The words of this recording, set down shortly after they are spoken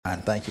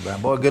Brian. Thank you,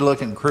 Brian. Boy,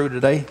 good-looking crew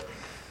today.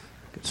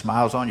 Good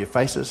smiles on your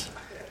faces.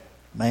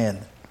 Man,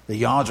 the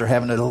yawns are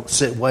having to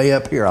sit way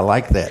up here. I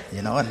like that,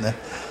 and I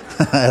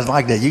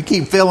like that. You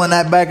keep filling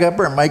that back up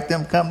here and make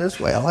them come this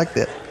way. I like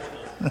that.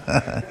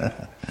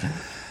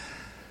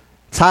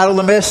 Title of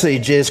the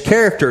message is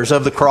Characters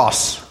of the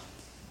Cross.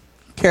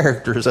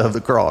 Characters of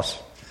the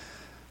Cross.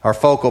 Our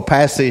focal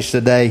passage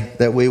today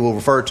that we will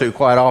refer to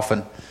quite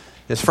often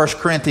is 1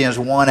 Corinthians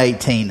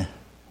 1:18.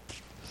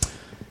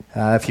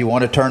 If you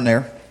want to turn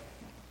there.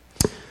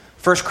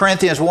 1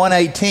 Corinthians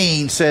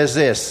 1:18 says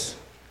this: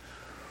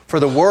 For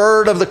the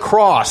word of the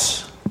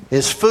cross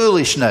is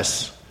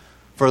foolishness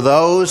for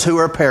those who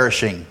are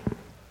perishing.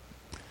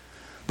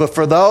 But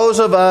for those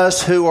of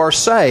us who are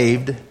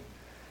saved,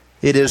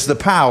 it is the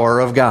power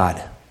of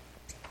God.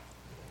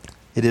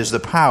 It is the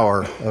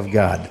power of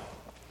God.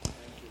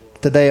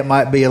 Today it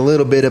might be a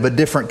little bit of a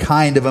different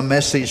kind of a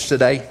message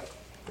today.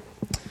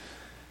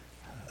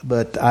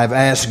 But I've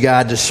asked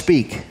God to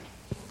speak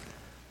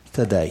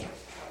today.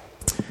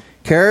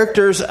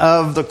 Characters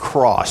of the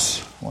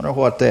cross. I wonder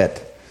what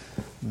that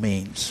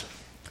means.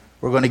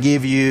 We're going to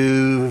give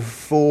you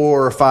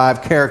 4 or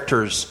 5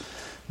 characters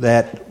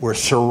that were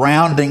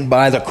surrounding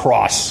by the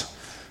cross,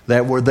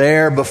 that were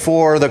there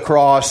before the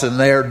cross and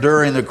there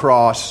during the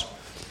cross.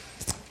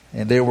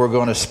 And then we're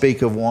going to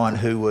speak of one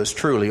who was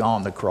truly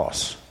on the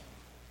cross.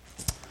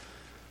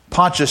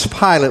 Pontius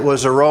Pilate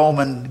was a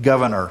Roman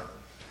governor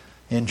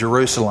in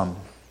Jerusalem.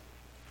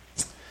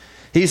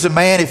 He's a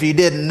man, if you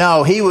didn't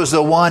know, he was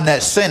the one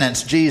that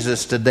sentenced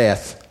Jesus to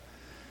death,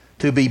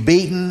 to be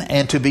beaten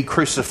and to be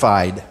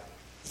crucified.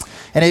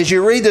 And as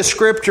you read the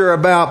scripture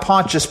about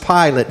Pontius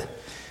Pilate,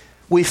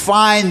 we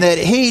find that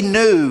he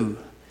knew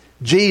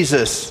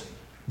Jesus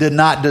did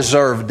not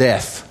deserve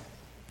death.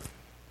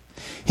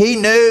 He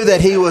knew that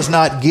he was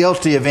not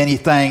guilty of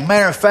anything.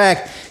 Matter of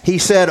fact, he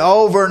said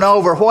over and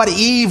over, what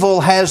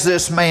evil has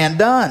this man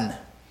done?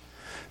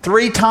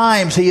 3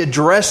 times he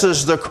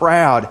addresses the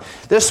crowd.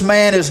 This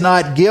man is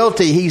not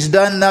guilty. He's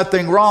done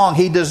nothing wrong.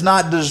 He does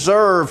not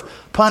deserve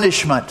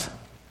punishment.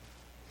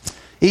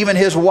 Even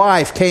his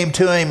wife came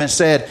to him and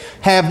said,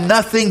 have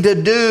nothing to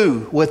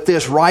do with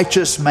this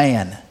righteous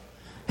man.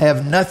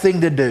 Have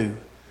nothing to do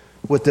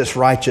with this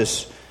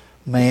righteous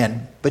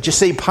man. But you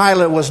see,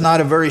 Pilate was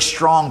not a very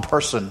strong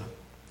person.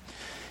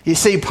 You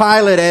see,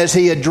 Pilate, as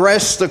he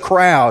addressed the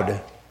crowd,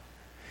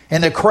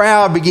 and the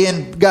crowd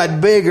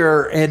got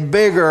bigger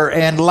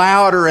and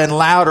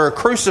louder.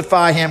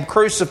 Crucify him,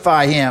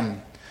 crucify him.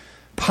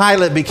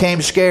 Pilate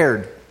became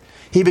scared.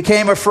 He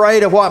became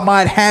afraid of what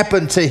might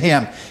happen to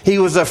him. He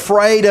was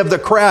afraid of the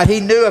crowd. He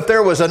knew if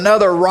there was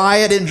another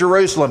riot in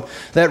Jerusalem,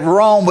 that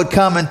Rome would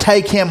come and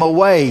take him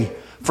away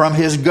from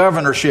his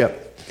governorship.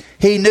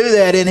 He knew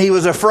that, and he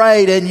was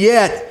afraid, and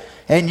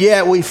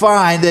yet we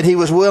find that he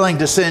was willing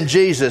to send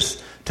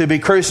Jesus to be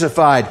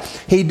crucified.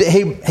 He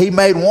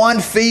made one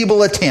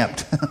feeble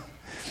attempt.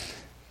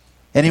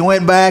 And he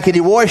went back and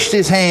he washed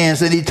his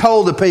hands and he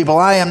told the people,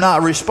 I am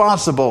not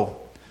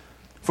responsible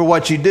for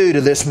what you do to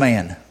this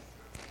man.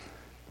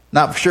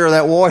 Not sure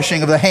that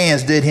washing of the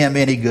hands did him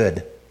any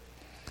good.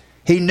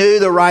 He knew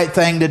the right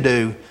thing to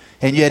do,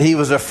 and yet he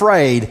was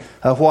afraid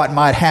of what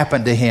might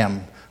happen to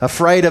him.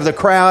 Afraid of the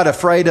crowd,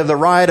 afraid of the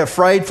riot,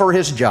 afraid for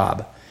his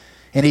job.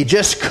 And he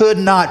just could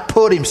not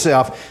put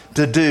himself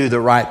to do the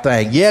right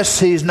thing. Yes,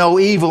 he's no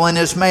evil in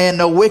this man,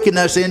 no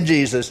wickedness in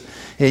Jesus.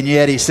 And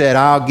yet he said,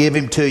 I'll give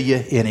him to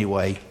you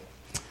anyway.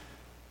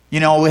 We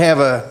have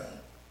a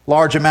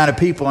large amount of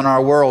people in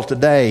our world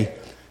today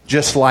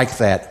just like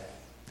that.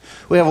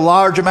 We have a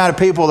large amount of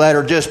people that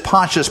are just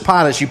Pontius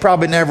Pilate. You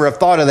probably never have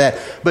thought of that,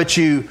 but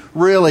you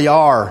really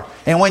are.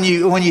 And when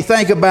you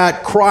think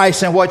about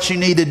Christ and what you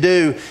need to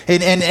do,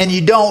 and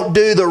you don't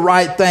do the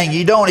right thing,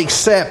 you don't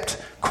accept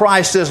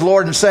Christ as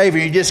Lord and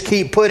Savior, you just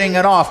keep putting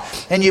it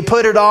off. And you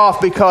put it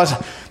off because,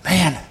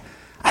 man,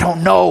 I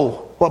don't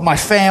know what my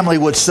family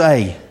would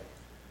say.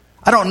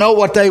 I don't know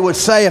what they would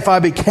say if I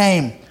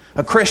became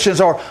a Christian,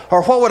 or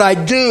what would I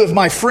do if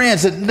my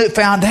friends had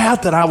found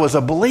out that I was a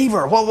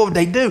believer? What would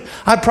they do?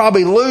 I'd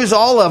probably lose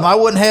all of them. I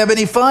wouldn't have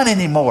any fun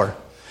anymore.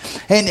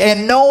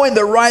 And knowing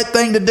the right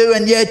thing to do,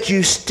 and yet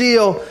you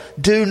still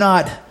do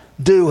not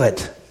do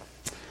it.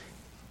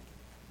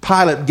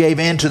 Pilate gave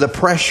in to the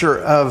pressure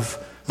of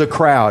the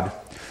crowd.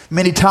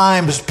 Many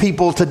times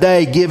people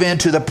today give in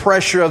to the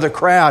pressure of the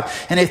crowd,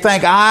 and they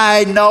think,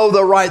 I know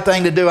the right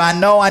thing to do. I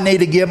know I need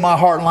to give my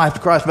heart and life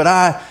to Christ, but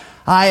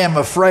I am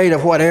afraid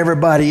of what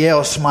everybody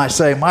else might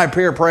say. My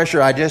peer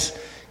pressure, I just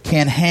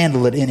can't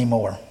handle it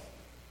anymore.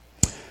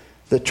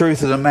 The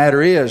truth of the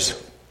matter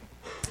is,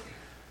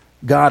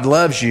 God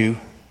loves you.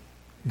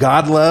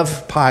 God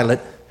loved Pilate,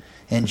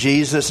 and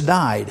Jesus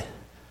died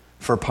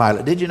for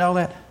Pilate. Did you know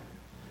that?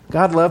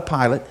 God loved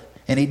Pilate,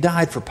 and he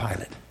died for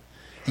Pilate.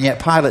 And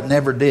yet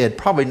Pilate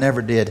probably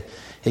never did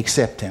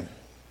accept him.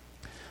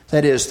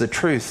 That is the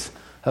truth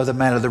of the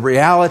matter. The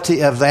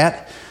reality of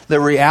that, the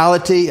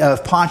reality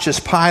of Pontius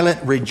Pilate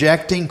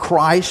rejecting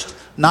Christ,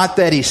 not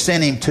that he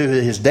sent him to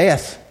his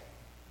death,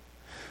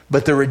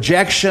 but the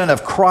rejection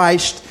of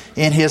Christ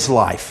in his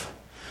life.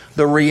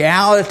 The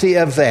reality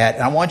of that,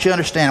 and I want you to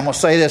understand, I'm going to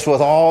say this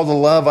with all the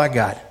love I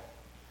got.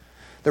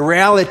 The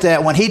reality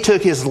that when he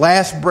took his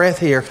last breath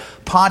here,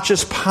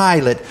 Pontius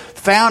Pilate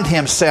found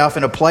himself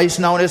in a place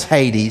known as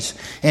Hades,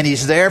 and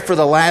he's there for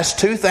the last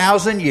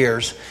 2,000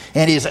 years,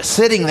 and he's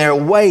sitting there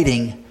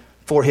waiting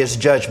for his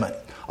judgment.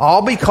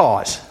 All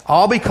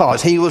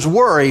because he was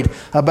worried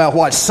about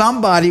what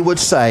somebody would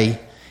say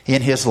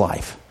in his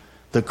life.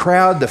 The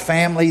crowd, the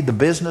family, the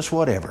business,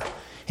 whatever.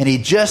 And he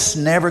just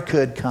never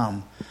could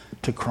come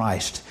to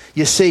Christ.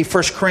 You see,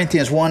 1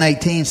 Corinthians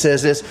 1:18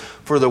 says this,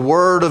 for the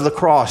word of the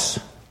cross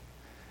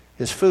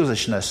is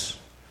foolishness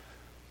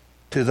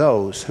to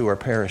those who are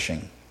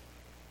perishing.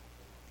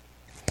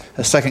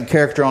 The second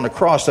character on the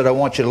cross that I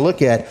want you to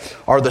look at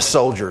are the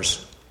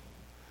soldiers.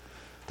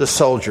 The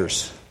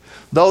soldiers.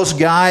 Those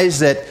guys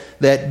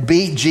that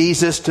beat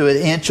Jesus to an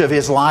inch of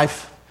his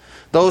life.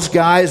 Those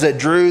guys that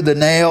drew the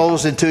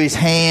nails into his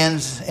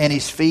hands and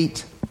his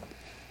feet.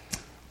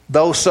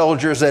 Those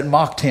soldiers that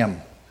mocked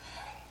him.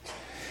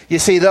 You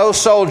see, those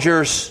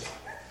soldiers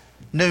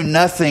knew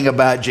nothing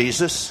about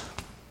Jesus.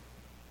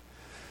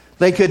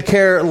 They could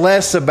care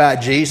less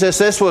about Jesus.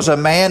 This was a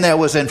man that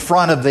was in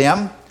front of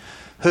them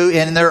who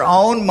in their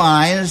own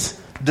minds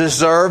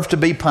deserved to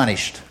be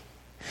punished.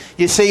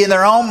 You see, in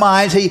their own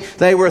minds,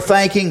 they were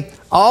thinking,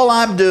 all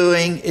I'm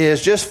doing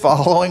is just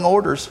following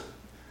orders.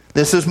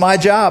 This is my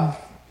job.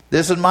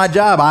 This is my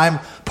job. I'm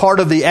part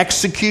of the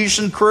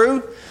execution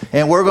crew,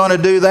 and we're going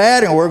to do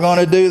that, and we're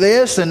going to do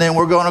this, and then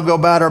we're going to go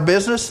about our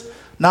business,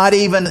 not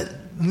even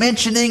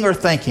mentioning or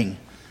thinking,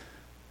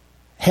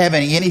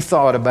 having any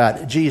thought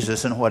about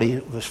Jesus and what he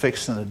was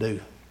fixing to do.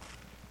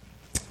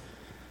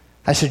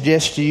 I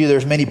suggest to you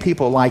there's many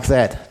people like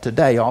that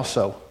today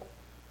also.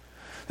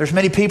 There's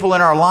many people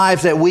in our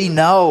lives that we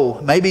know,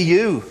 maybe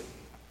you,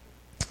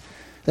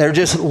 that are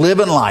just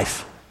living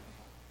life.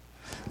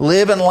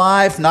 Living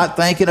life, not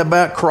thinking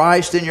about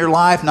Christ in your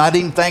life, not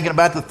even thinking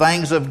about the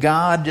things of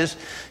God,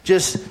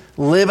 just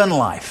living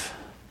life.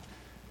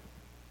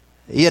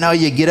 You know,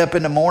 you get up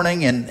in the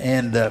morning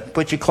and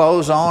put your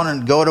clothes on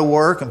and go to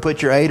work and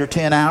put your 8 or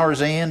 10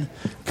 hours in,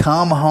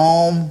 come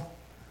home,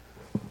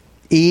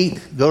 eat,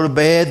 go to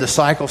bed, the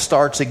cycle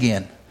starts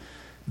again.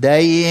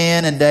 Day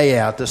in and day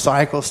out, the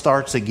cycle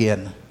starts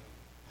again.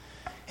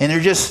 And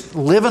they're just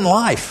living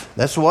life.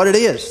 That's what it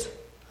is.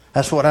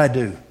 That's what I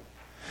do.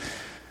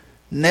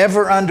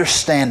 Never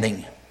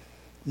understanding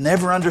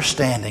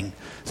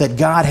that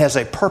God has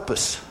a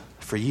purpose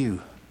for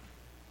you.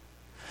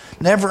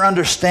 Never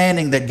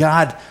understanding that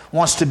God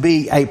wants to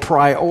be a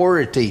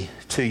priority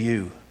to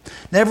you.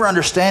 Never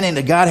understanding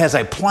that God has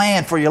a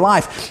plan for your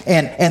life.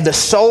 And the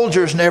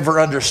soldiers never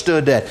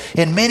understood that.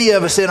 And many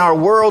of us in our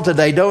world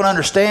today don't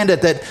understand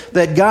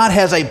that God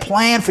has a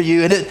plan for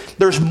you. And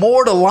there's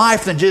more to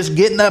life than just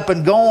getting up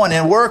and going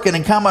and working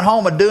and coming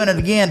home and doing it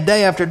again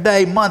day after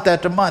day, month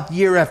after month,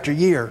 year after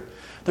year.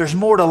 There's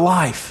more to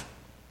life.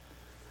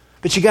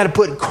 But you got to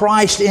put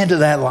Christ into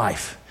that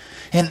life.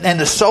 And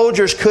the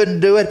soldiers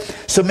couldn't do it.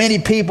 So many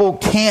people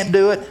can't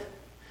do it.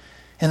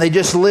 And they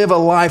just live a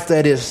life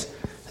that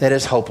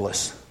is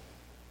hopeless.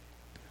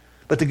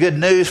 But the good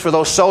news for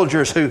those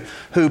soldiers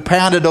who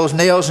pounded those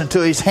nails into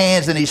his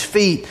hands and his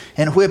feet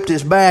and whipped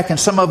his back, and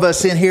some of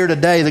us in here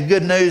today, the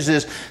good news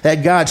is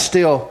that God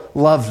still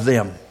loved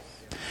them.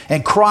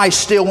 And Christ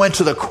still went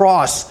to the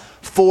cross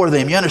for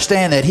them. You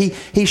understand that?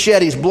 He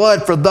shed his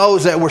blood for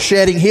those that were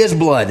shedding his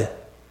blood.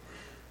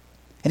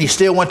 And he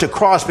still went to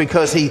cross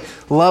because he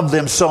loved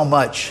them so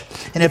much.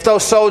 And if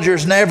those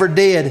soldiers never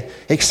did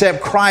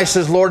accept Christ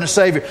as Lord and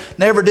Savior,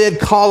 never did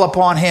call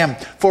upon him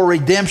for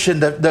redemption,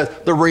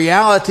 the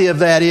reality of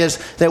that is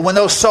that when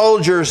those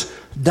soldiers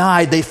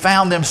died, they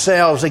found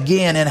themselves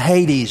again in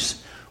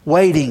Hades,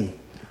 waiting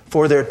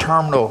for their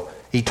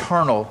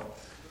eternal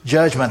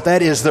judgment.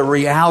 That is the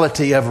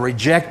reality of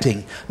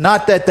rejecting.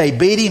 Not that they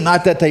beat him,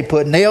 not that they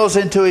put nails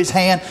into his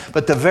hand,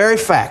 but the very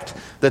fact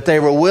that they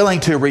were willing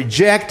to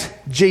reject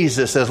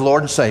Jesus as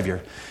Lord and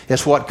Savior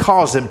is what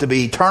caused them to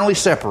be eternally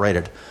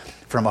separated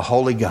from a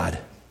holy God.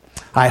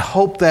 I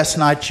hope that's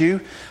not you.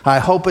 I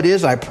hope it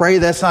is. I pray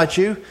that's not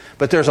you.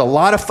 But there's a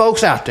lot of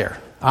folks out there,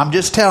 I'm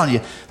just telling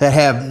you, that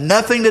have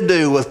nothing to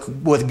do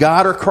with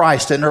God or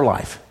Christ in their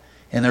life.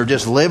 And they're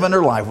just living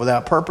their life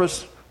without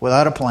purpose,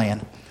 without a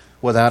plan,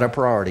 without a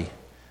priority,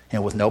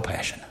 and with no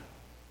passion.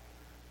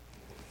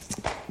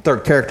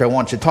 Third character I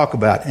want you to talk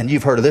about, and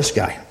you've heard of this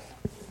guy.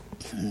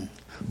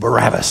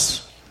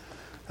 Barabbas.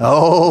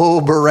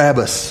 Oh,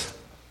 Barabbas.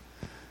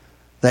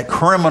 That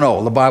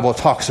criminal the Bible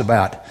talks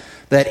about.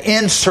 That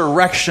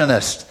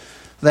insurrectionist.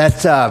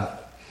 That,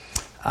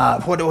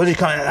 what do you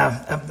call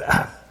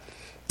it?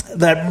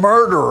 That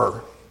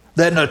murderer.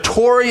 That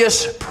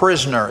notorious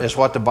prisoner is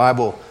what the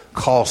Bible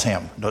calls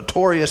him.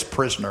 Notorious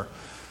prisoner.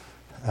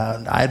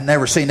 I've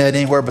never seen that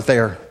anywhere but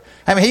there.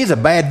 I mean, he's a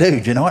bad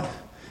dude, you know what?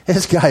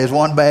 This guy is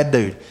one bad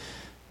dude.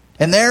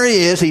 And there he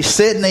is. He's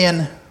sitting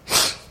in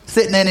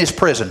his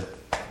prison.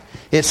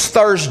 It's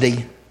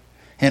Thursday,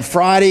 and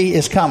Friday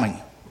is coming.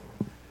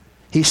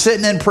 He's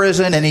sitting in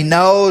prison, and he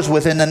knows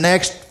within the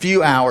next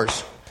few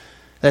hours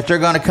that they're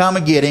going to come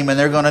and get him and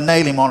they're going to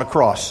nail him on a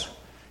cross.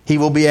 He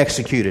will be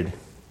executed.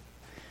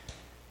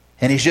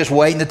 And he's just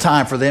waiting the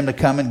time for them to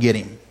come and get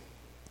him.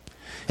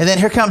 And then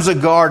here comes a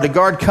guard. The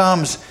guard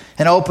comes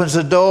and opens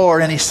the door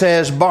and he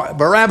says,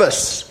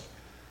 Barabbas,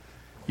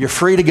 you're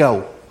free to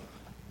go.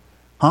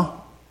 Huh?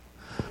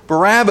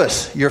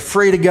 Barabbas, you're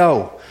free to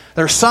go.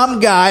 There's some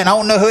guy, and I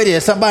don't know who it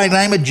is, somebody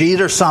named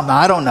Jesus or something,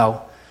 I don't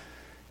know,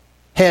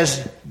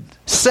 has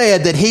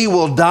said that he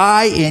will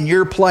die in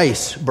your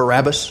place,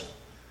 Barabbas.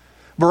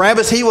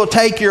 Barabbas, he will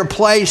take your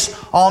place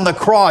on the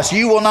cross.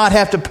 You will not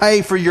have to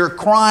pay for your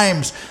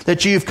crimes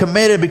that you've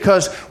committed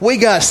because we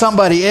got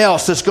somebody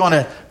else that's going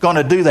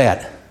to do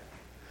that.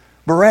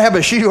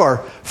 Barabbas, you are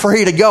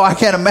free to go. I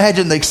can't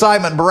imagine the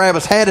excitement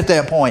Barabbas had at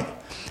that point.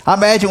 I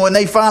imagine when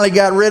they finally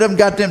got rid of him,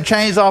 got them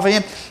chains off of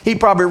him, he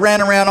probably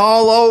ran around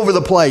all over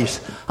the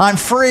place. I'm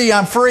free,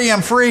 I'm free,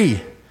 I'm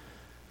free.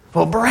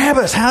 Well,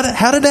 Barabbas, how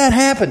did that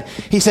happen?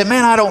 He said,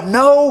 man, I don't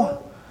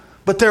know,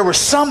 but there was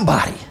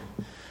somebody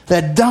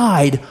that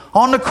died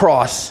on the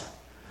cross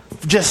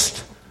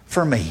just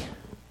for me.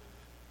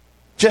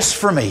 Just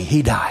for me,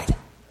 he died.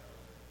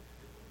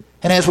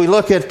 And as we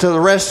look at the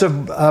rest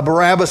of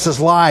Barabbas'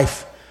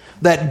 life,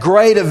 that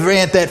great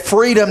event, that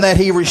freedom that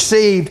he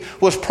received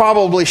was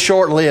probably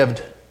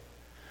short-lived.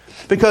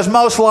 Because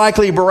most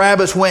likely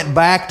Barabbas went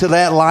back to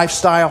that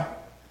lifestyle.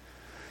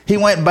 He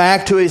went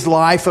back to his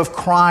life of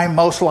crime,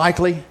 most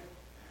likely.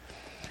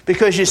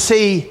 Because you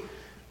see,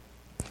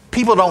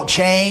 people don't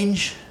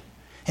change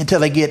until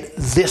they get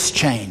this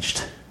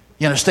changed.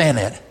 You understand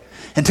that?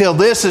 Until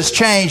this is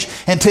changed,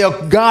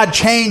 until God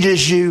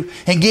changes you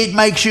and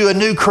makes you a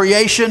new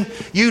creation,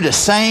 you the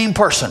same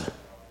person.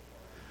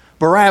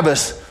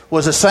 Barabbas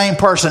was the same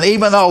person.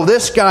 Even though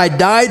this guy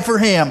died for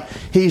him,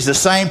 he's the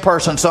same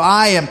person. So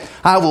I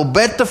will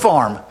bet the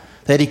farm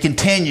that he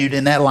continued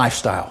in that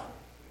lifestyle.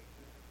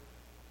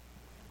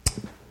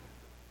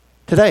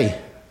 Today,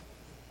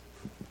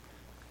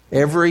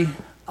 every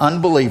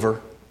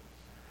unbeliever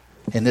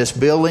in this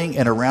building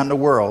and around the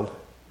world,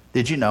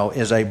 did you know,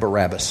 is a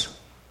Barabbas.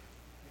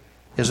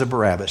 Is a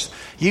Barabbas.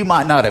 You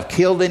might not have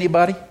killed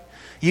anybody.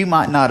 You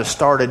might not have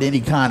started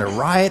any kind of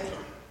riot.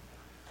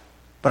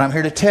 But I'm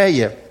here to tell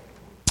you,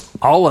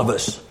 all of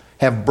us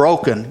have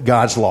broken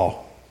God's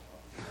law.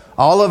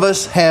 All of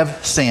us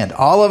have sinned.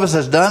 All of us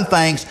has done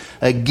things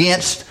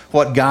against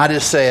what God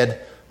has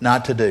said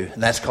not to do.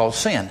 And that's called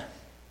sin.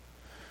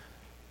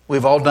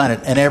 We've all done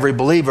it, and every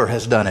believer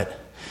has done it.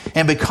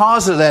 And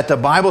because of that, the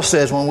Bible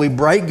says when we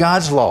break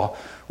God's law,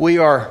 we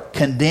are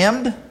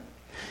condemned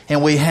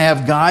and we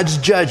have God's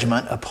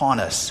judgment upon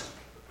us.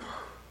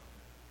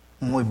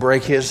 When we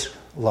break His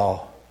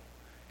law,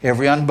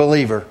 every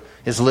unbeliever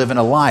is living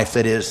a life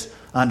that is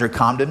under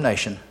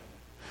condemnation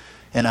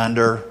and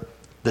under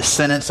the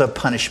sentence of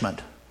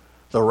punishment.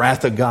 The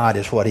wrath of God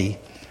is what he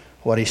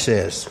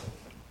says.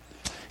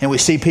 And we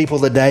see people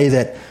today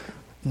that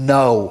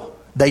know,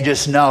 they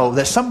just know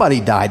that somebody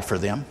died for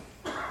them.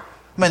 I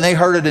mean, they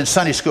heard it in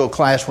Sunday school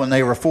class when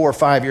they were 4 or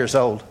 5 years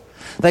old.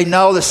 They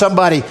know that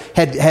somebody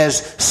has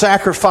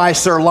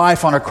sacrificed their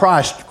life on a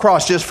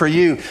cross just for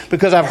you,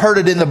 because I've heard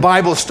it in the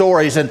Bible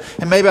stories and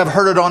maybe I've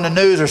heard it on the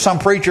news or some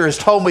preacher has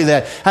told me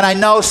that. And I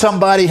know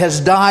somebody has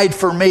died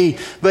for me,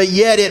 but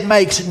yet it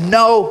makes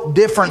no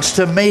difference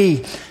to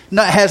me.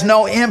 Has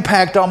no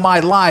impact on my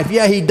life.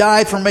 Yeah, he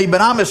died for me,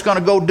 but I'm just going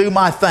to go do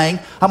my thing.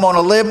 I'm going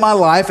to live my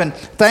life, and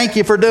thank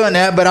you for doing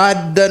that, but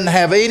I doesn't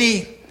have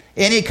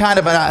any kind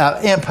of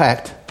an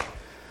impact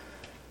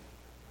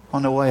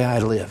on the way I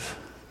live.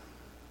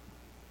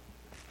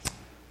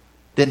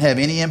 Didn't have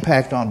any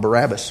impact on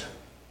Barabbas.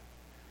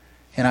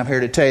 And I'm here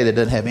to tell you that it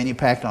doesn't have any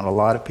impact on a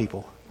lot of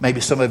people.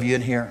 Maybe some of you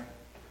in here.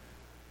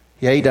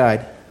 Yeah, he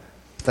died.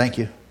 Thank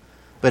you.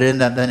 But it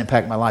doesn't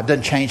impact my life. It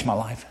doesn't change my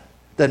life.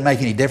 It doesn't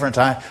make any difference.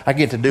 I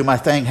get to do my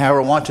thing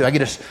however I want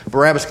to.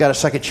 Barabbas got a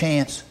second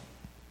chance.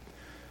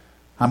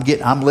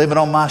 I'm living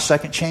on my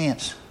second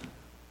chance.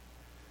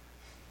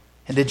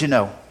 And did you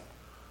know?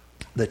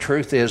 The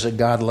truth is that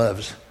God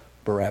loves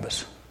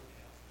Barabbas.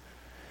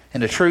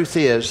 And the truth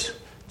is,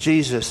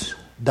 Jesus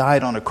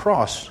died on a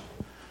cross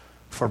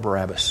for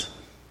Barabbas.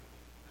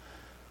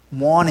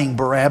 Wanting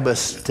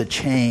Barabbas to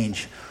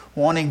change.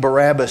 Wanting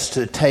Barabbas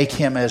to take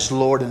him as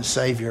Lord and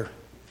Savior.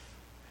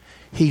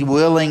 He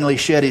willingly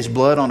shed his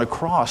blood on a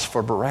cross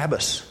for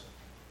Barabbas.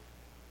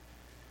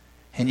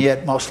 And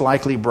yet, most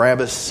likely,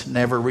 Barabbas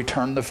never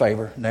returned the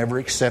favor. Never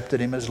accepted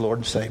him as Lord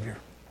and Savior.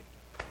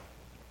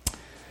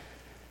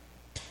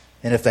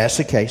 And if that's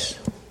the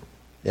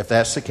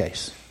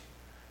case,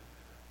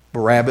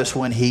 Barabbas,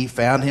 when he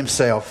found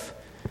himself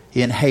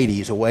in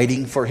Hades,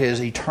 awaiting for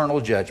his eternal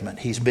judgment,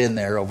 he's been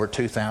there over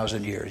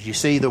 2,000 years. You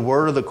see, the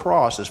word of the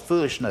cross is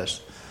foolishness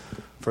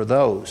for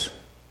those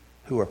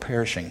who are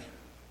perishing.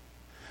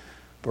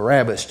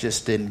 Barabbas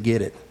just didn't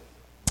get it.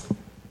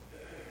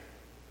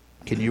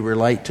 Can you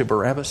relate to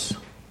Barabbas?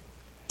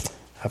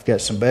 I've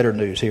got some better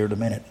news here in a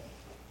minute.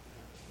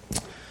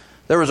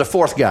 There was a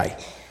fourth guy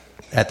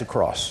at the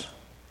cross.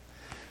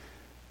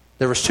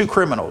 There was 2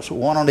 criminals,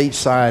 one on each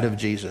side of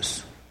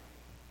Jesus.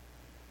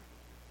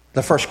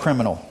 The first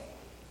criminal.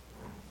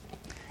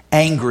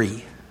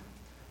 Angry,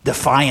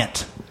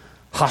 defiant,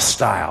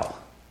 hostile,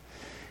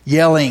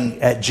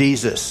 yelling at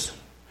Jesus.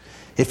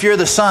 If you're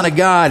the Son of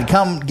God,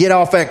 come get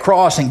off that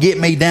cross and get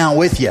me down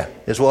with you,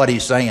 is what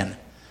he's saying.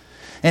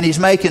 And he's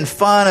making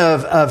fun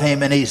of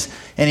him, and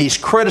he's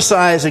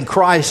criticizing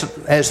Christ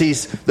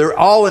as they're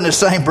all in the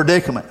same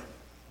predicament.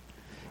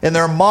 And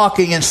they're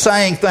mocking and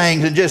saying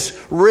things and just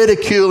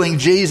ridiculing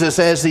Jesus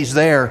as he's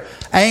there,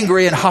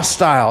 angry and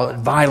hostile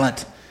and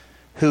violent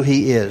who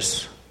he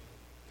is.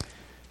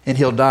 And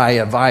he'll die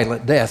a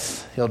violent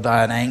death. He'll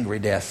die an angry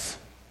death.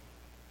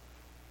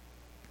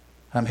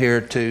 I'm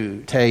here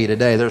to tell you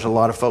today, there's a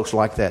lot of folks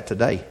like that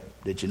today.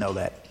 Did you know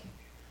that?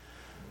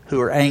 Who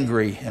are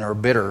angry and are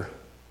bitter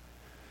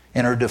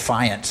and are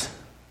defiant.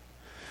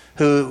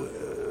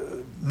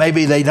 Who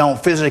maybe they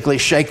don't physically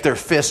shake their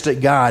fist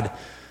at God,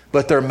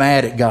 but they're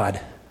mad at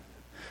God.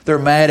 They're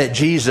mad at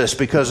Jesus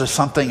because of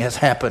something has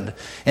happened.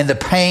 In the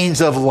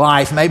pains of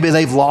life, maybe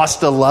they've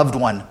lost a loved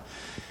one.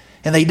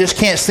 And they just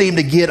can't seem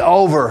to get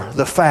over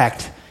the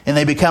fact. And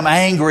they become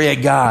angry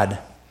at God.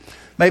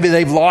 Maybe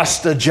they've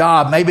lost a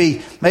job.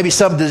 Maybe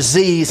some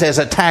disease has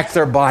attacked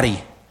their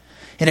body.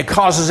 And it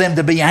causes them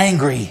to be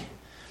angry.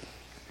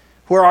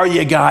 Where are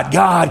you, God?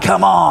 God,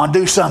 come on,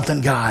 do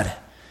something, God.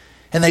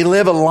 And they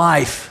live a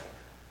life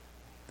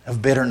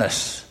of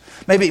bitterness.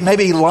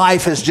 Maybe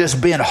life has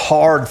just been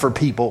hard for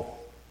people.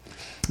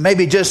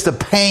 Maybe just the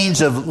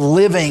pains of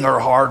living are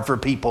hard for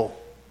people.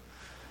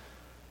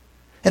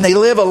 And they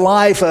live a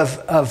life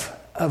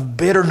of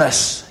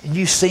bitterness.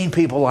 You've seen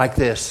people like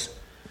this.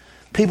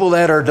 People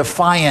that are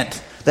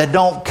defiant, that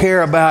don't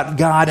care about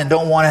God and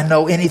don't want to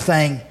know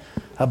anything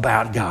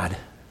about God.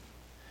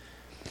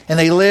 And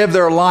they live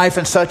their life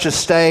in such a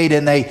state,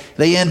 and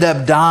they end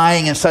up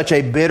dying in such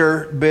a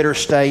bitter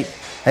state,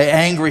 an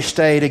angry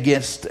state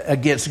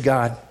against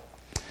God.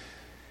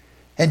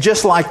 And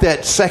just like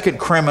that second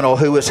criminal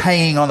who was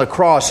hanging on the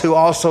cross, who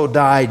also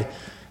died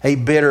a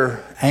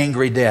bitter,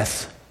 angry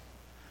death.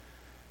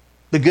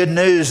 The good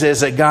news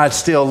is that God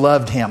still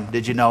loved him.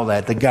 Did you know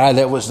that? The guy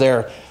that was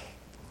there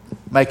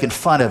making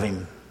fun of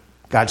him,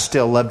 God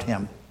still loved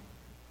him.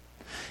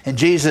 And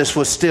Jesus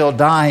was still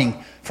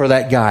dying for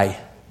that guy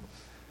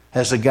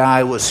as the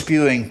guy was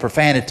spewing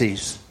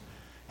profanities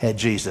at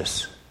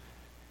Jesus.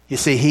 You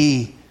see,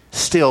 he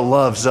still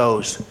loves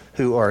those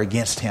who are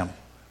against him.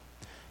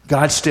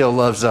 God still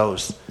loves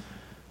those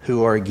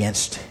who are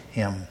against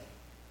him.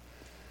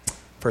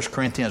 1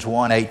 Corinthians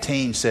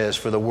 1:18 says,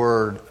 "For the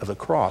word of the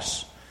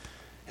cross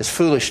is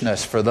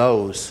foolishness for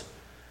those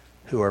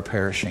who are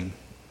perishing."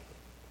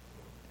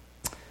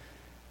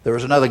 There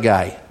was another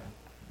guy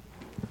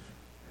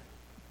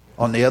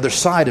on the other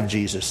side of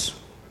Jesus.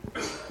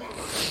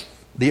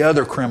 The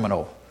other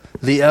criminal,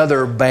 the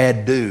other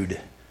bad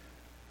dude.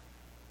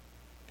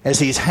 As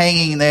he's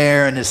hanging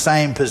there in the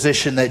same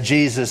position that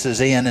Jesus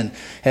is in, and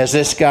as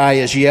this guy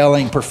is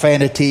yelling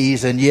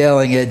profanities and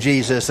yelling at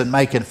Jesus and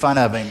making fun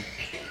of him,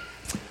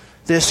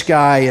 this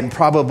guy, in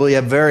probably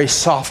a very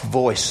soft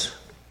voice,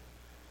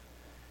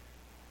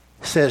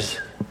 says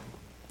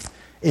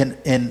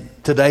in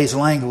today's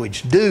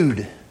language,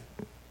 "Dude,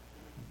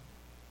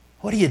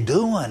 what are you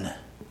doing?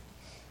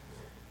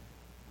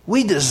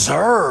 We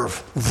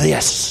deserve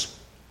this.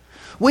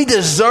 We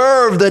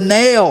deserve the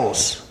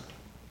nails.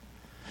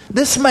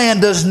 This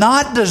man does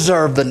not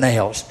deserve the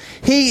nails.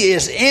 He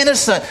is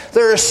innocent.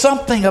 There is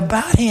something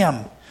about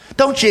him.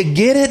 Don't you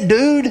get it,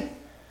 dude?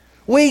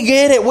 We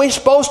get it. We're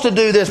supposed to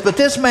do this, but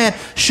this man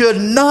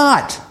should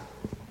not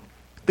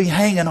be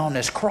hanging on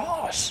this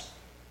cross."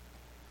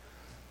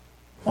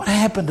 What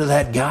happened to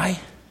that guy?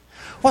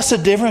 What's the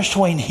difference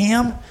between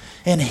him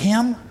and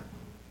him?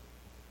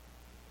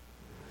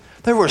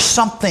 There was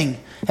something,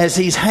 as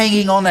he's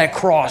hanging on that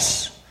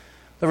cross,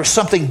 there was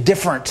something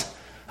different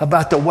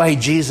about the way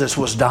Jesus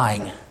was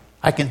dying.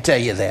 I can tell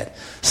you that.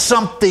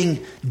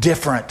 Something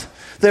different.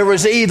 There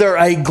was either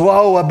a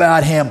glow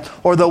about him,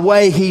 or the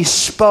way he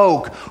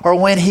spoke, or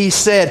when he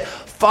said,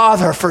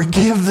 "Father,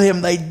 forgive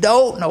them. They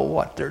don't know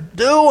what they're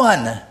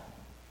doing."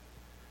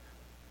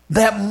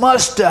 That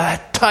must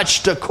have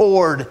touched a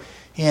chord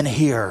in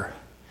here.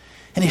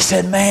 And he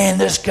said, "Man,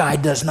 this guy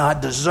does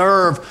not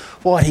deserve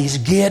what he's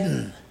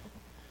getting."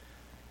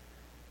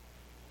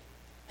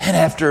 And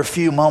after a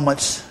few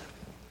moments,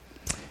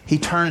 he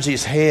turns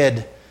his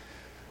head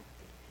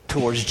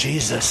towards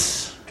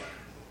Jesus.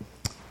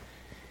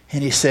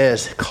 And he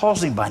says,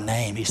 calls him by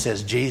name. He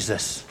says,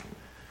 "Jesus,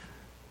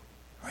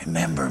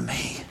 remember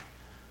me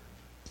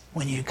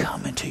when you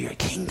come into your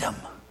kingdom."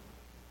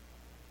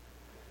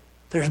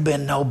 There's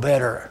been no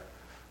better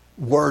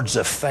words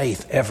of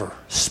faith ever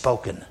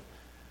spoken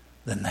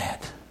than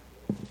that.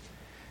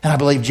 And I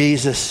believe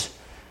Jesus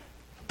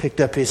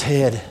picked up his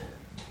head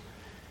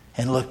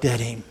and looked at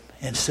him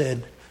and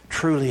said,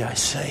 "Truly I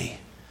say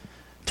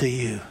to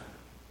you,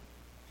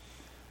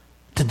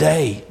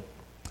 today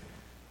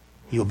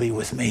you'll be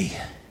with me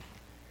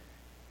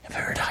in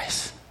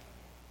paradise."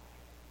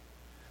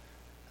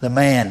 The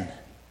man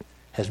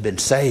has been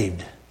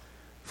saved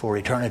for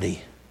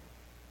eternity.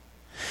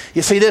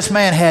 You see, this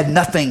man had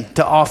nothing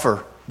to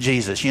offer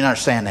Jesus. You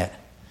understand that?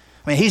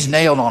 I mean, he's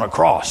nailed on a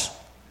cross.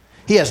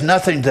 He has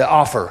nothing to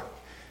offer.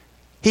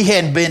 He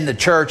hadn't been to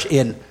church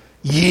in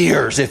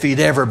years, if he'd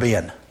ever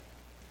been.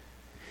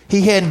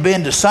 He hadn't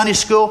been to Sunday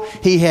school.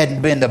 He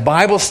hadn't been to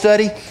Bible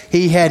study.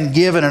 He hadn't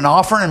given an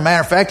offering. As a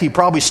matter of fact, he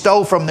probably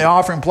stole from the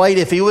offering plate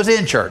if he was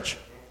in church.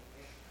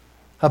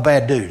 A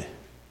bad dude.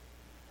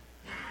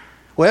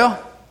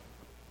 Well,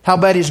 how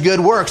about his good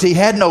works? He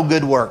had no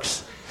good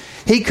works.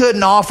 He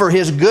couldn't offer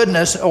his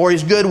goodness or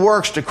his good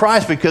works to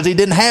Christ because he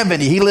didn't have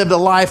any. He lived a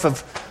life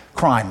of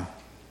crime.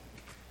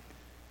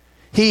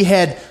 He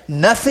had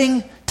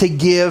nothing to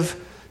give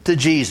to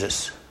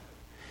Jesus.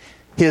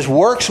 His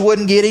works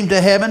wouldn't get him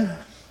to heaven.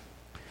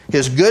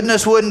 His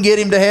goodness wouldn't get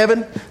him to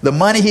heaven. The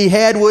money he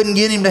had wouldn't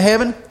get him to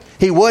heaven.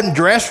 He wasn't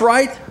dressed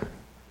right.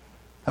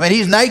 I mean,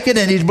 he's naked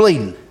and he's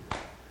bleeding.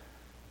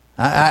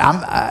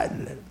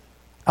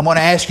 I'm going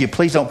to ask you,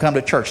 please don't come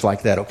to church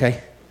like that,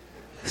 okay?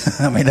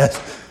 I mean, that's...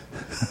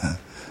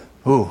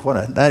 Ooh,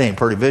 that ain't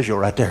pretty visual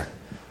right there.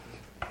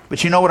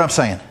 But you know what I'm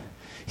saying?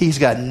 He's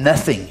got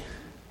nothing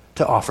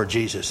to offer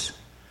Jesus.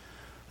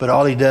 But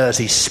all he does,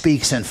 he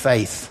speaks in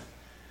faith.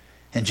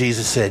 And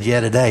Jesus said, yeah,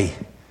 today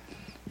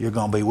you're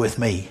going to be with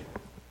me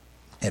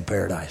in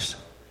paradise.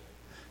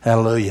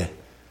 Hallelujah.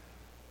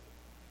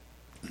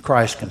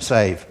 Christ can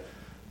save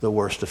the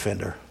worst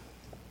offender.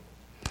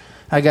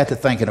 I got to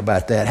thinking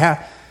about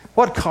that.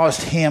 What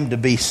caused him to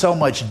be so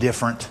much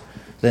different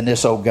than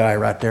this old guy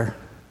right there,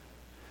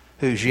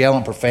 who's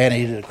yelling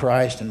profanity to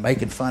Christ and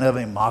making fun of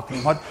him, mocking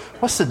him?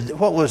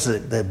 What was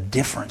the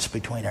difference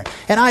between them?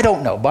 And I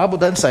don't know. The Bible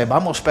doesn't say, but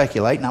I'm going to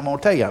speculate, and I'm going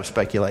to tell you I'm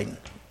speculating.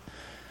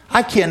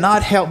 I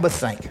cannot help but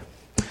think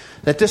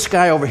that this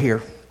guy over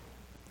here,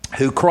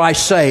 who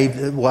Christ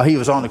saved while he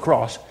was on the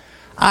cross,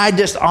 I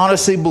just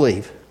honestly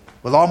believe,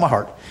 with all my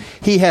heart,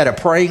 he had a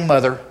praying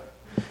mother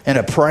and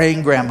a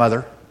praying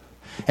grandmother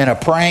and a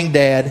praying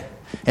dad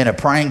and a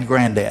praying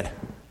granddad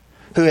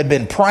who had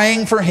been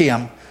praying for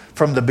him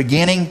from the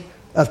beginning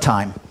of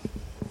time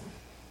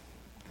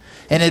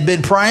and had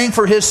been praying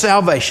for his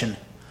salvation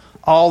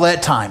all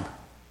that time.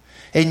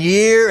 And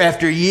year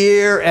after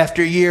year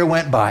after year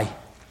went by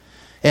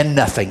and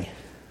nothing.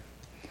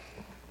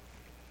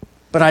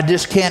 But I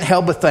just can't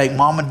help but think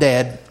Mom and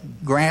Dad,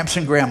 Gramps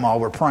and Grandma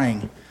were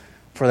praying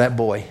for that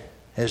boy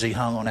as he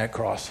hung on that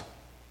cross.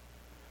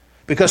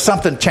 Because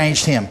something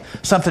changed him.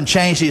 Something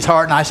changed his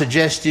heart. And I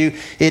suggest to you,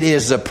 it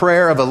is the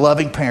prayer of a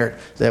loving parent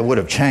that would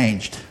have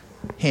changed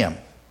him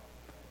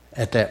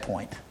at that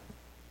point.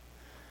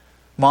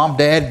 Mom,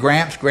 Dad,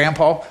 Gramps,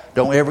 Grandpa,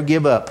 don't ever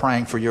give up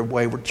praying for your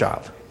wayward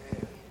child.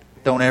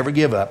 Don't ever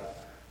give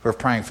up for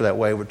praying for that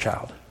wayward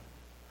child.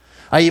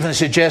 I even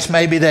suggest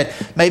maybe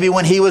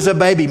when he was a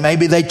baby,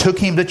 maybe they took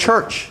him to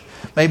church.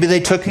 Maybe they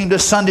took him to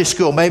Sunday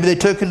school. Maybe they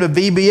took him to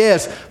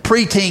VBS,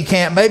 preteen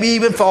camp, maybe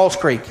even Falls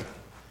Creek.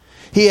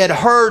 He had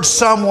heard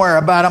somewhere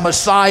about a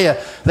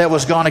Messiah that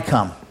was going to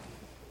come.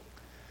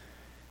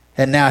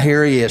 And now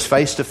here he is,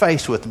 face to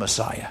face with the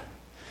Messiah.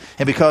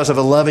 And because of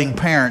a loving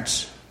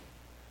parents,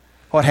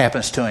 what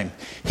happens to him?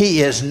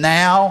 He is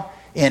now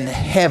in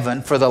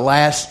heaven for the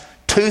last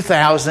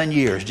 2,000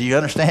 years. Do you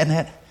understand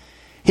that?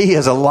 He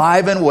is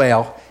alive and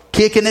well,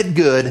 kicking it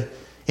good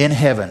in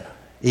heaven,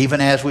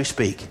 even as we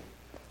speak,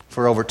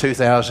 for over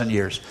 2,000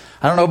 years.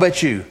 I don't know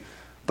about you,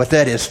 but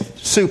that is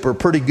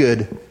pretty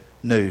good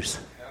news.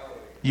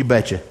 You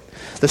betcha.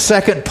 The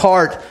second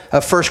part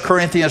of 1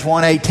 Corinthians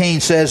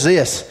 1:18 says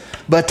this,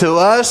 but to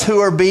us who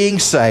are being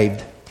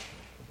saved,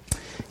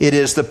 it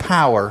is the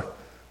power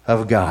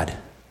of God.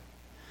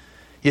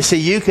 You see,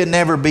 you can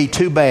never be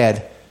too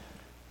bad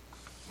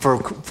for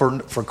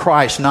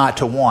Christ not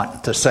to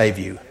want to save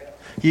you.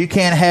 You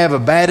can't have a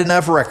bad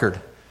enough record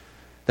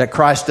that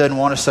Christ doesn't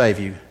want to save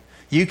you.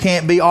 You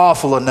can't be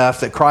awful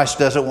enough that Christ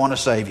doesn't want to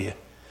save you.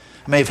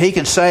 I mean, if he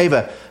can save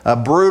a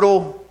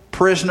brutal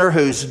prisoner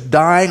who's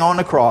dying on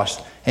the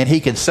cross and he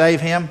can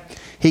save him,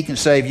 he can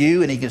save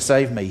you and he can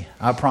save me.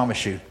 I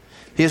promise you.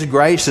 His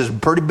grace is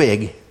pretty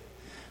big.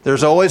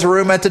 There's always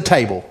room at the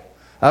table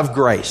of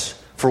grace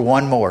for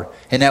one more.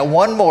 And that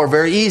one more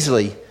very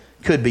easily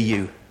could be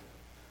you.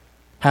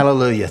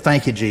 Hallelujah.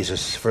 Thank you,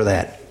 Jesus, for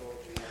that.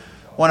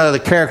 One other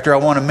character I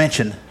want to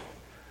mention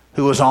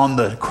who was on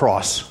the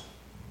cross.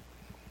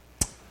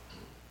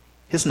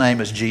 His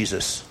name is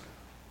Jesus,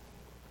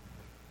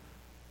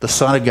 the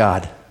Son of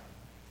God,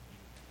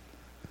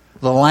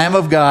 the Lamb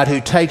of God who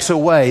takes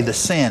away the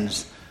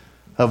sins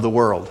of the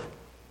world.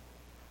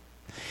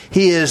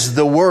 He is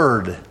the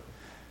Word,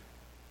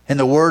 and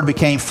the Word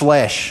became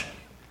flesh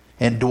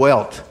and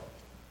dwelt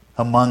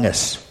among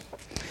us.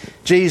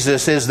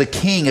 Jesus is the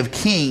King of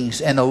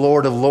kings and the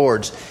Lord of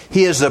lords.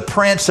 He is the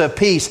Prince of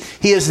Peace.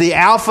 He is the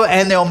Alpha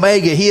and the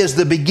Omega. He is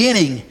the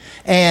beginning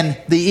and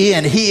the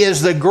end. He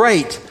is the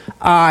great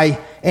I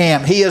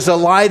am. He is the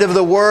light of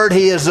the Word.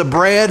 He is the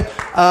bread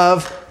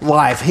of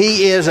life.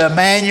 He is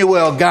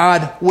Emmanuel,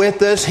 God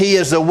with us. He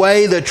is the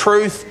way, the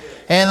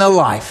truth, and the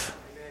life.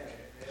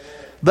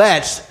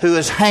 That's who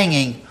is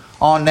hanging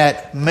on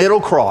that middle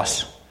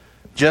cross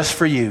just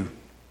for you.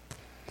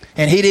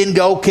 And he didn't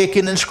go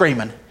kicking and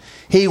screaming.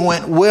 He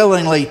went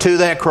willingly to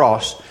that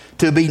cross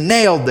to be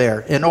nailed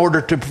there in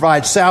order to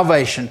provide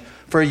salvation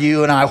for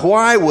you and I.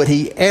 Why would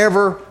he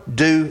ever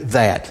do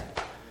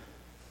that?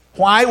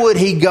 Why would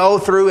he go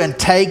through and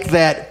take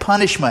that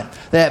punishment,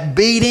 that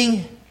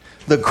beating,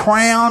 the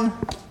crown,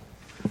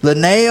 the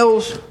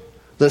nails,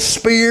 the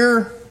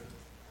spear?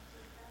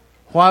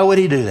 Why would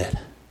he do that?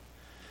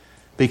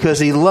 Because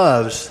he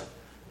loves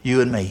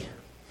you and me.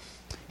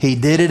 He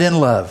did it in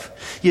love.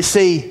 You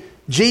see,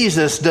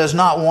 Jesus does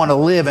not want to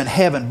live in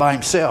heaven by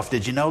himself.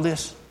 Did you know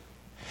this?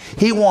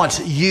 He wants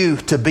you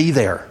to be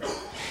there.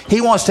 He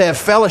wants to have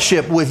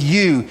fellowship with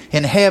you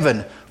in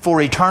heaven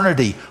for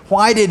eternity.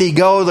 Why did he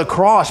go to the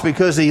cross?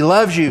 Because he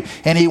loves you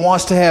and he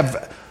wants to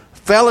have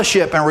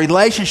fellowship and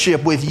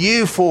relationship with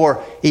you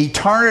for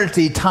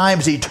eternity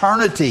times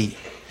eternity.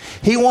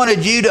 He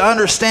wanted you to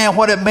understand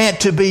what it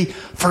meant to be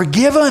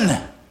forgiven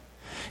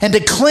and to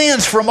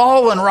cleanse from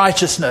all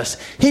unrighteousness.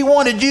 He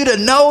wanted you to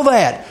know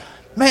that.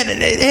 Man,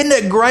 isn't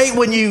it great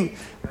when you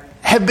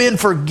have been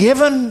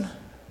forgiven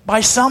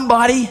by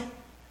somebody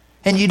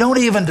and you don't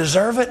even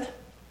deserve it?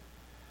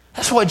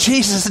 That's what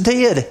Jesus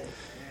did.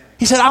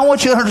 He said, I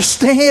want you to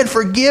understand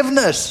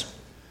forgiveness.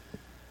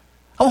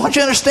 I want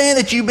you to understand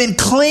that you've been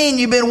clean,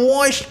 you've been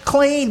washed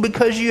clean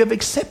because you have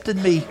accepted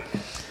me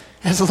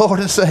as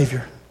Lord and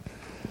Savior.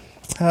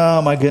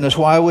 Oh my goodness,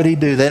 why would he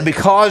do that? And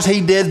because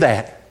he did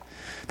that,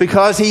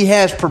 because he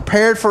has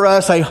prepared for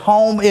us a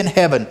home in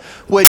heaven,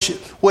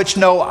 which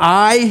no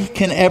eye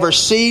can ever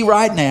see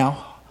right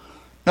now,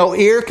 no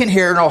ear can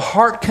hear, no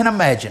heart can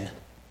imagine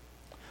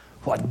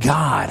what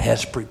God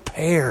has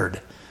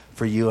prepared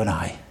for you and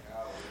I.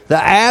 The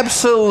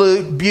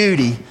absolute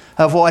beauty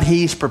of what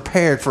he's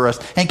prepared for us.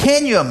 And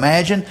can you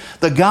imagine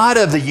the God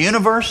of the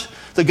universe,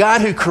 the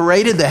God who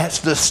created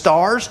the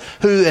stars,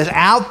 who is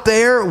out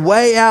there,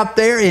 way out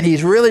there, and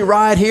he's really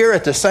right here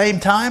at the same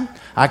time?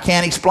 I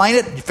can't explain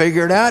it,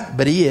 figure it out,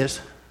 but he is.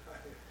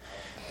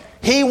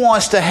 He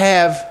wants to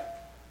have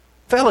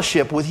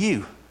fellowship with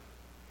you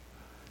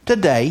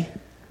today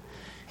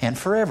and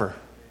forever.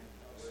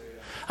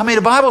 I mean,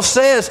 the Bible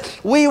says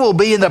we will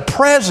be in the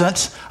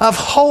presence of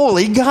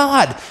holy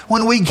God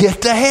when we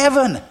get to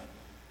heaven.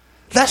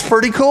 That's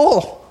pretty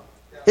cool,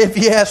 if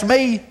you ask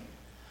me.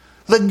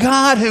 The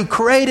God who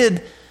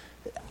created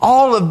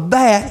all of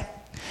that,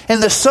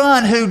 and the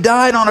Son who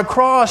died on a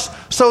cross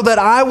so that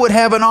I would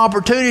have an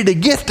opportunity to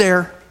get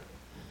there,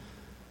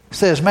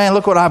 says, man,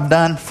 look what I've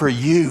done for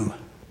you.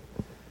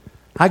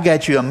 I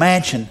got you a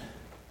mansion.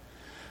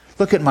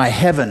 Look at my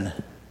heaven.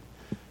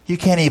 You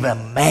can't even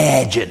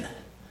imagine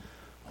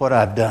what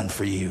I've done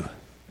for you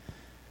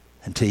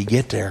until you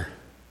get there.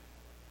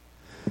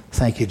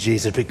 Thank you,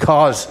 Jesus.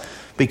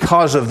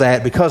 Because of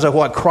that, because of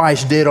what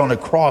Christ did on the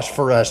cross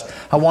for us,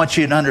 I want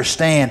you to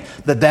understand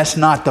that that's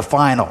not the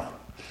final.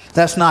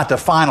 That's not the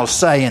final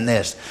say in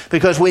this.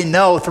 Because we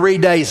know 3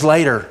 days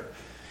later,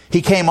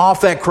 he came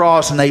off that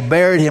cross and they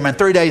buried him. And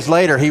 3 days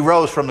later, he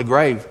rose from the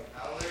grave.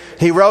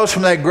 He rose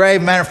from that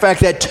grave. Matter of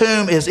fact, that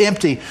tomb is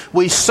empty.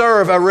 We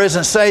serve a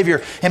risen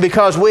Savior. And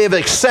because we have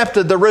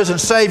accepted the risen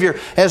Savior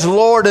as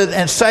Lord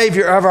and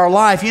Savior of our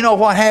life, you know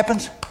what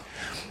happens?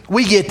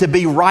 We get to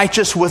be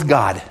righteous with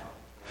God.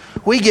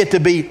 We get to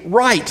be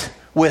right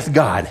with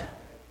God.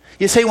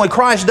 You see, when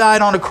Christ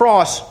died on the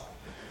cross,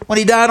 when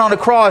he died on the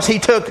cross, he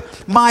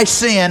took my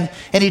sin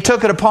and he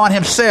took it upon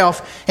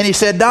himself. And he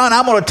said, Don,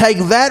 I'm going to take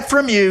that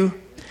from you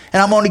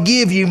and I'm going to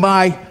give you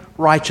my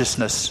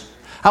righteousness.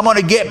 I'm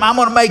going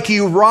to make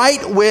you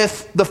right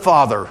with the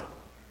Father.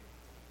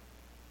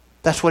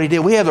 That's what he did.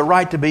 We have the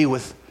right to be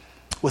with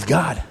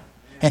God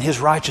and his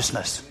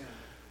righteousness.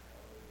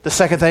 The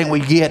second thing we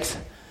get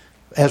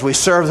as we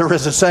serve the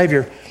risen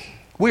Savior,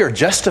 we are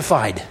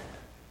justified.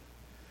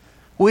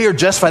 We are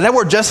justified. That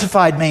word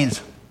justified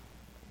means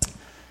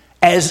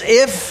as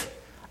if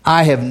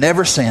I have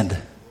never sinned.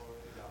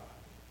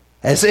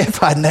 As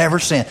if I'd never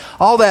sinned.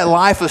 All that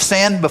life of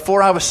sin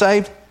before I was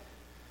saved,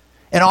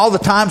 and all the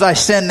times I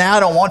sin now, I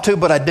don't want to,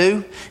 but I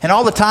do. And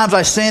all the times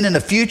I sin in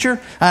the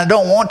future, I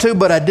don't want to,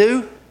 but I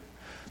do.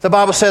 The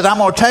Bible says I'm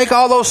going to take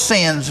all those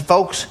sins,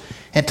 folks,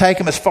 and take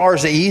them as far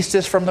as the east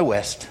is from the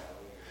west.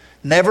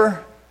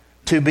 Never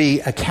to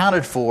be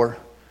accounted for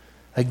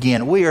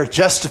again. We are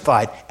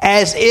justified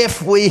as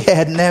if we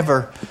had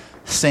never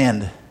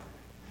sinned.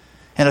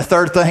 And the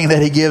third thing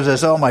that he gives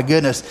us, oh my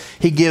goodness,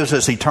 he gives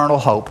us eternal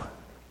hope.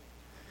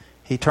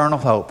 Eternal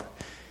hope.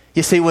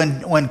 You see,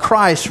 when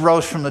Christ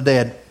rose from the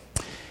dead,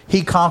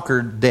 he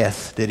conquered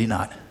death, did he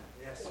not?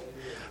 Yes, he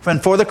did.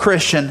 And for the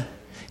Christian,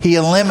 he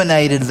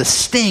eliminated the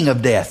sting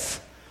of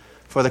death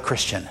for the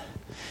Christian.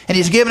 And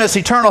he's given us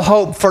eternal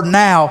hope for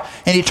now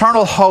and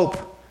eternal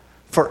hope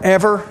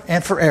forever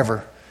and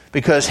forever,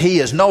 because he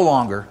is no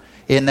longer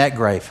in that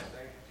grave.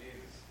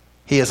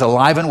 He is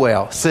alive and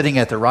well, sitting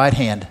at the right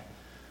hand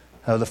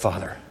of the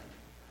Father.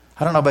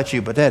 I don't know about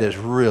you, but that is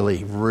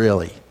really,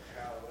 really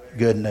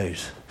good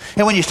news.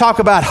 And when you talk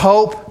about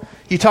hope,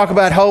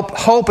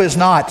 hope is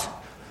not,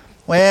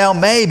 well,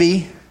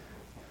 maybe.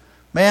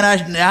 Man,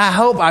 I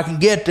hope I can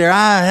get there.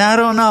 I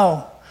don't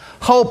know.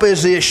 Hope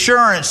is the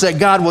assurance that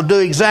God will do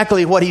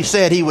exactly what He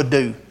said He would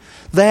do.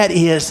 That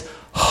is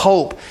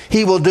hope.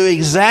 He will do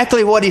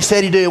exactly what He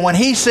said He'd do. When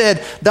He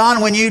said,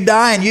 Don, when you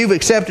die and you've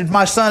accepted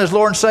my Son as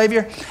Lord and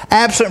Savior,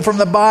 absent from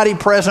the body,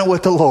 present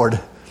with the Lord,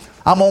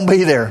 I'm going to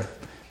be there.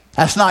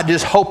 That's not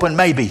just hoping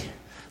maybe.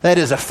 That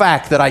is a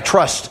fact that I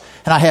trust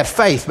and I have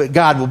faith, but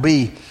God will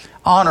be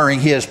honoring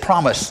His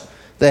promise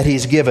that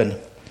He's given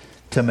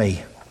to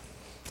me.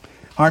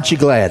 Aren't you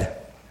glad?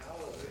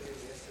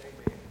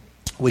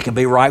 We can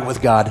be right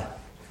with God.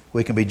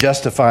 We can be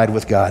justified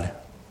with God.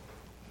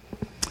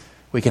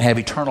 We can have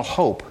eternal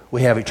hope.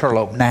 We have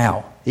eternal hope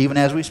now, even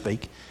as we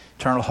speak.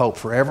 Eternal hope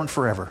forever and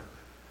forever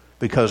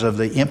because of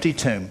the empty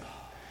tomb.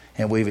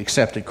 And we've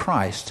accepted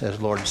Christ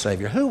as Lord and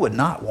Savior. Who would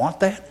not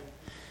want that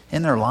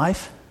in their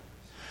life?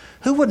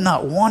 Who would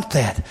not want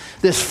that?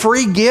 This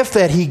free gift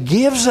that He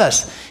gives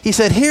us. He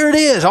said, here it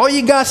is. All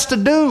you got to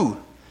do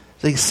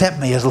is accept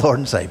me as Lord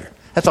and Savior.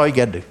 That's all you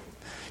got to do.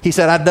 He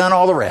said, I've done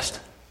all the rest.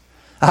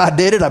 I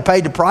did it. I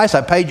paid the price.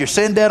 I paid your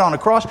sin debt on the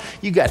cross.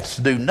 You got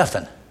to do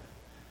nothing.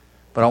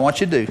 But I want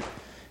you to do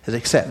is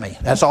accept me.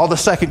 That's all the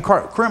second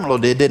criminal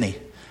did, didn't he?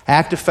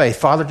 Act of faith.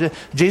 Father,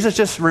 Jesus,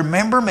 just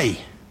remember me.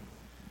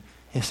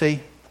 You see,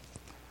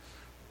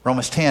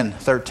 Romans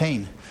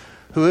 10:13.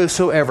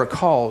 Whosoever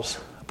calls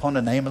upon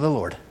the name of the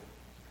Lord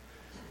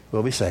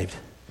will be saved.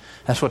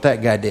 That's what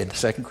that guy did, the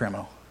second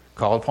criminal.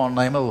 Called upon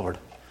the name of the Lord,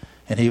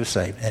 and he was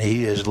saved. And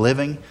he is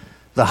living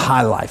the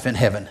high life in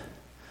heaven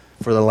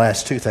for the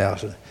last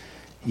 2,000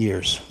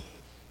 years.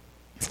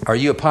 Are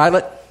you a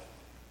pilot?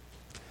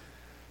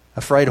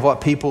 Afraid of what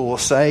people will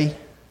say?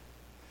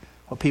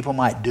 What people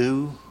might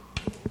do?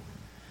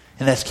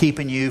 And that's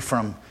keeping you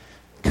from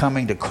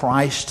coming to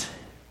Christ?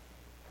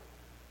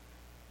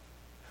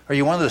 Are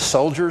you one of the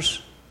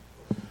soldiers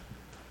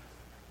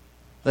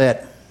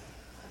that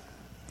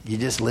you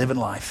just live in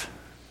life?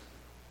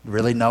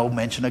 Really no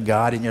mention of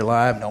God in your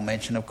life, no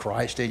mention of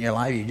Christ in your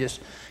life.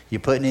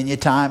 You're putting in your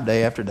time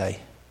day after day.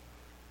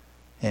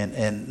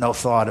 And no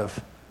thought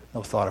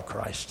of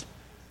Christ.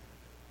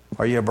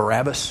 Are you a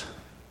Barabbas?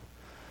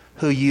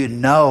 Who you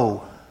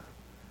know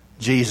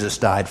Jesus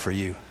died for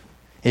you.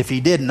 If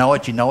you didn't know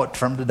it, you know it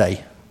from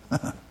today.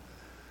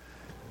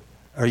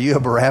 Are you a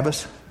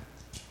Barabbas?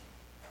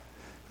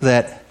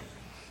 That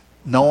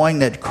knowing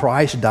that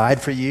Christ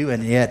died for you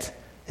and yet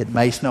it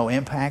makes no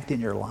impact in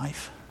your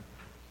life?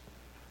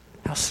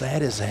 How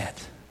sad is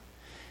that?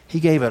 He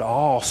gave it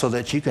all so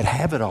that you could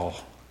have it all.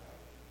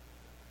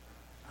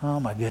 Oh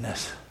my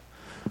goodness.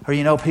 Or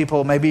you know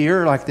people, maybe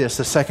you're like this,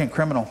 the second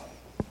criminal.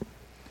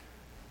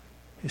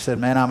 He said,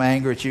 man, I'm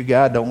angry at you,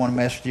 God. Don't want to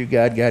mess with you,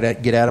 God.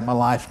 Get out of my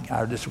life.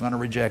 I'm just going to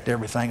reject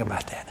everything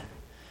about that.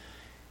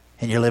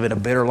 And you're living a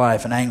bitter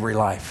life, an angry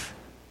life.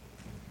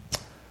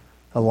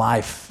 A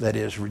life that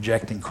is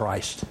rejecting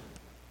Christ.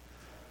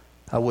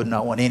 I would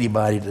not want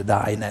anybody to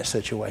die in that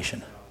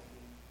situation.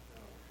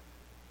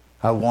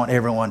 I want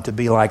everyone to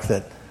be like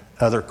that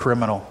other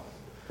criminal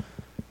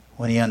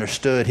when he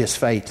understood his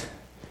fate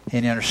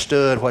and he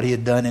understood what he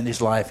had done in his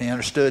life. He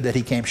understood that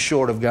he came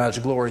short of God's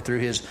glory through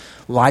his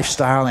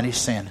lifestyle and his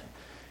sin.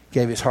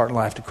 Gave his heart and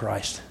life to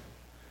Christ.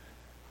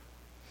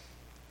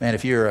 Man,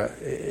 if you're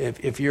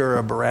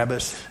a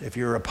Barabbas, if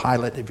you're a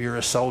pilot, if you're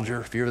a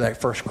soldier, if you're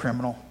that first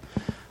criminal,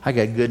 I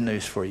got good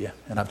news for you.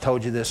 And I've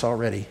told you this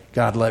already.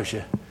 God loves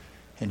you.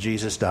 And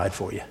Jesus died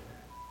for you.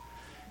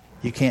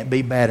 You can't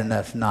be bad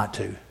enough not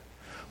to.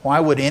 Why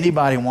would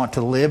anybody want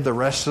to live the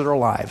rest of their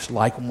lives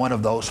like one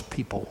of those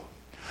people?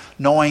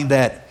 Knowing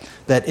that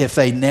if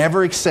they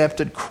never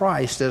accepted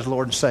Christ as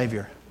Lord and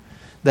Savior,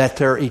 that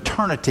their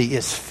eternity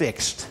is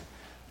fixed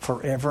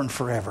forever and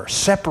forever.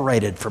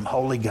 Separated from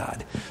holy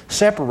God.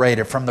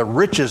 Separated from the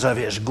riches of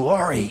His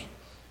glory.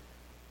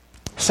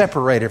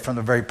 Separated from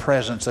the very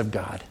presence of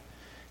God.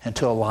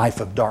 Into a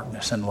life of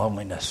darkness and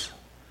loneliness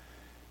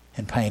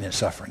and pain and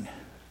suffering.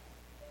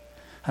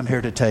 I'm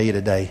here to tell you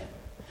today,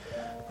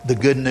 the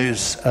good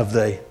news of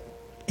the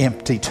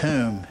empty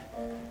tomb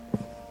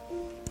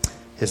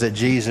is that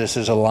Jesus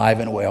is alive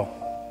and well.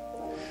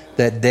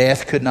 That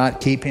death could not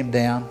keep Him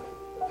down.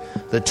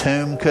 The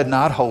tomb could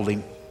not hold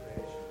Him.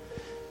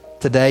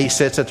 Today He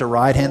sits at the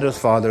right hand of the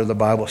Father, the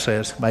Bible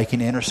says, making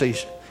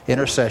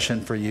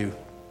intercession for you.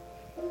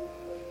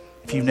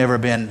 If you've never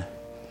been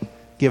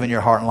given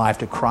your heart and life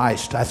to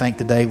Christ, I think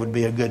today would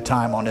be a good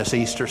time on this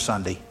Easter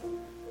Sunday.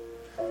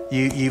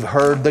 You've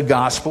heard the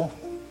gospel.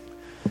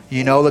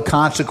 You know the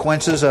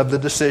consequences of the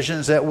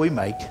decisions that we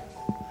make.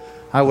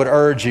 I would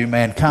urge you,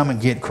 man, come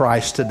and get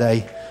Christ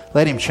today.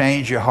 Let Him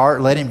change your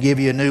heart. Let Him give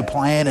you a new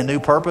plan, a new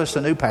purpose,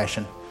 a new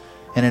passion,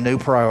 and a new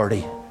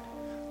priority.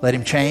 Let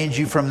Him change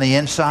you from the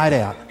inside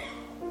out.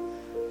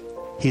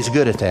 He's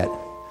good at that.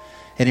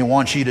 And He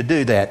wants you to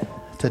do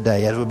that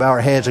today. As we bow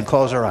our heads and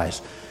close our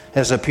eyes.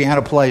 As the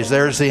piano plays,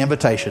 there's the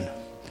invitation.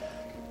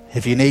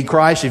 If you need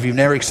Christ, if you've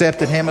never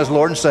accepted Him as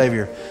Lord and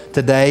Savior,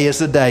 today is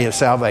the day of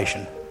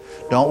salvation.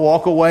 Don't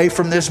walk away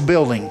from this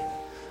building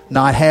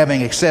not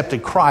having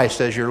accepted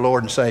Christ as your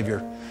Lord and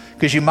Savior.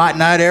 Because you might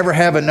not ever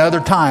have another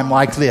time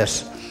like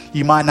this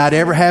You might not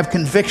ever have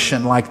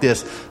conviction like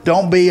this.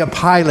 Don't be a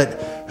Pilate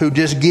who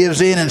just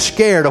gives in and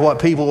scared of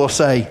what people will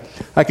say.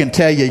 I can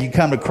tell you, you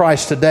come to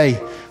Christ today,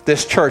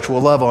 this church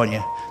will love on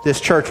you. This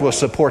church will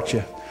support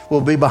you.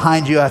 We'll be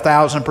behind you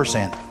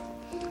 1,000%.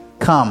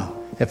 Come,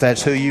 if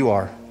that's who you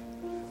are.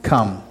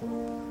 Come,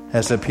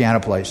 as the piano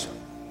plays.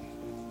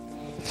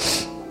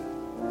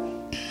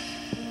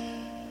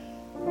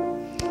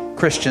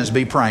 Christians,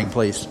 be praying,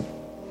 please.